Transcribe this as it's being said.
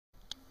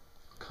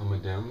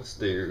Coming down the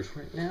stairs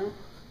right now,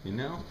 you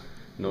know,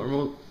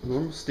 normal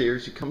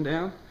stairs you come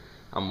down.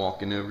 I'm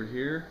walking over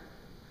here.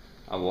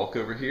 I walk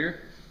over here.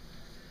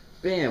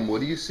 Bam! What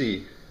do you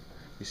see?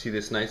 You see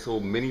this nice little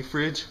mini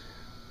fridge?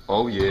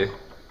 Oh yeah,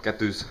 got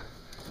these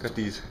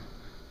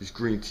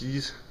green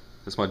teas.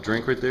 That's my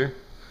drink right there.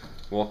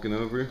 Walking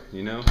over,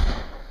 you know,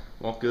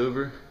 walk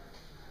over.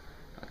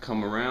 I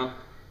come around.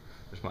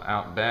 There's my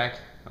out back.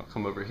 I'll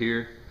come over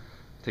here,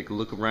 take a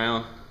look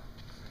around.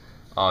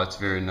 Oh, it's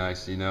very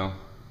nice, you know.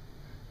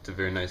 It's a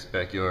very nice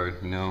backyard,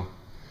 you know.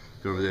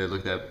 Go over there,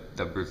 look at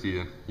that bird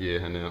feeder.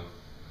 Yeah, I know.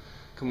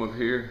 Come over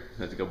here,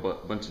 that's got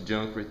a bunch of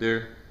junk right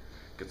there.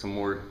 Got some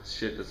more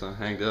shit that's not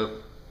hanged up.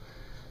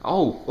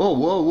 Oh,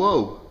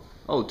 whoa.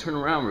 Oh, turn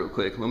around real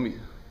quick. Let me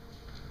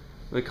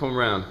come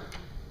around.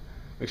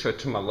 Make sure I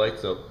turn my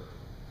lights up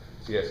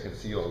so you guys can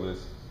see all this.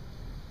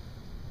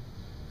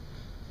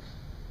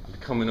 I'll be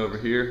coming over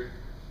here.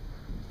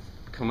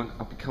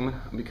 I'll be coming.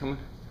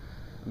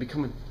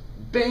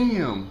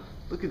 Bam!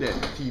 Look at that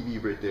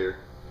TV right there.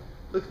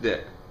 Look at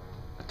that.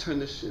 I turn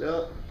this shit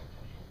up.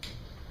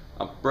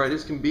 I'm bright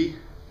as can be.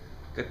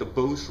 Got the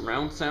Bose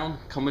surround sound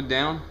coming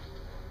down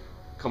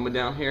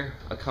here.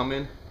 I come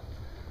in.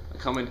 I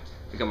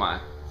got my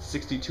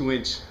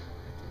 62-inch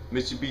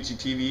Mitsubishi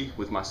TV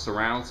with my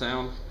surround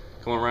sound.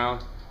 Come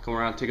around,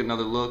 take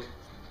another look.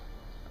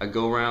 I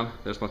go around,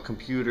 there's my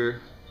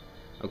computer.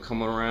 I'm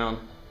coming around.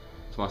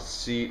 It's my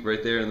seat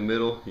right there in the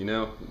middle, you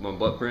know, my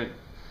butt print.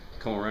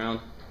 Come around.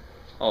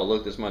 Oh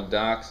look, there's my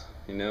docks,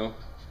 you know.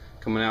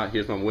 Coming out,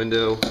 here's my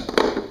window.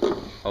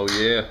 Oh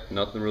yeah,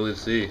 nothing really to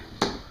see.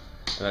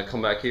 And I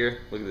come back here,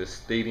 look at this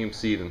stadium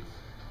seating.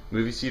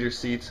 Movie theater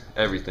seats,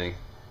 everything.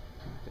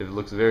 It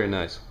looks very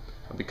nice.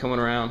 I'll be coming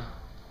around.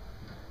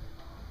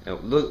 You know,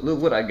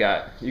 look what I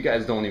got. You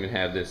guys don't even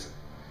have this.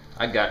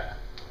 I got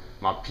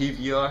my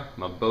PVR,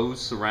 my Bose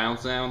surround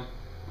sound,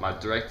 my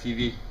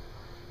DirecTV,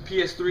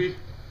 PS3,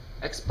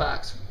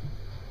 Xbox,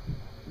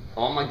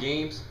 all my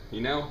games,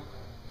 you know.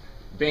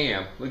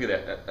 Bam, look at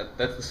that.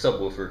 That's the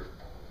subwoofer.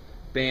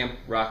 Bam,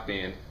 Rock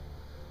Band.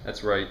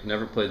 That's right,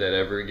 never play that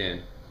ever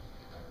again.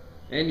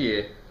 And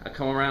yeah, I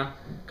come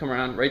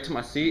around right to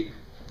my seat.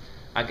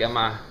 I got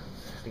my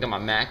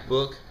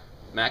MacBook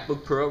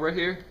Pro right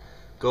here.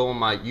 Go on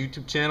my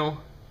YouTube channel.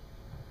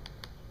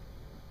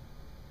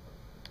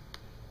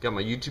 Got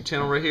my YouTube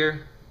channel right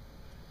here.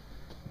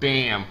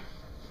 Bam.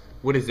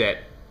 What is that?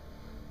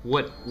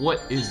 What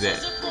is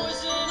that?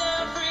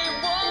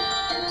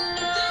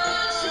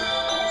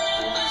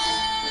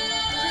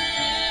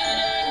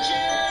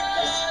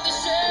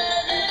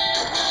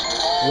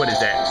 What is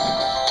that?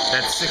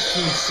 That's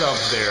 16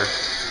 subs there.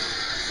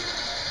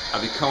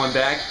 I'll be coming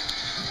back,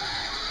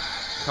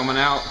 coming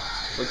out.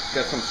 Look,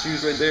 got some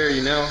shoes right there,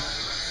 you know.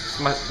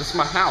 This is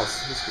my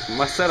house. This is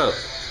my setup.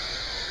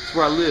 This is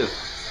where I live.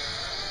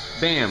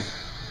 Bam.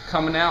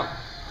 Coming out,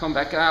 come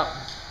back out,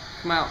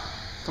 come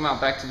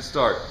out back to the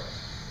start.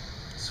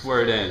 This is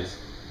where it ends.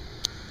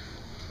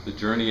 The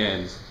journey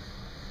ends.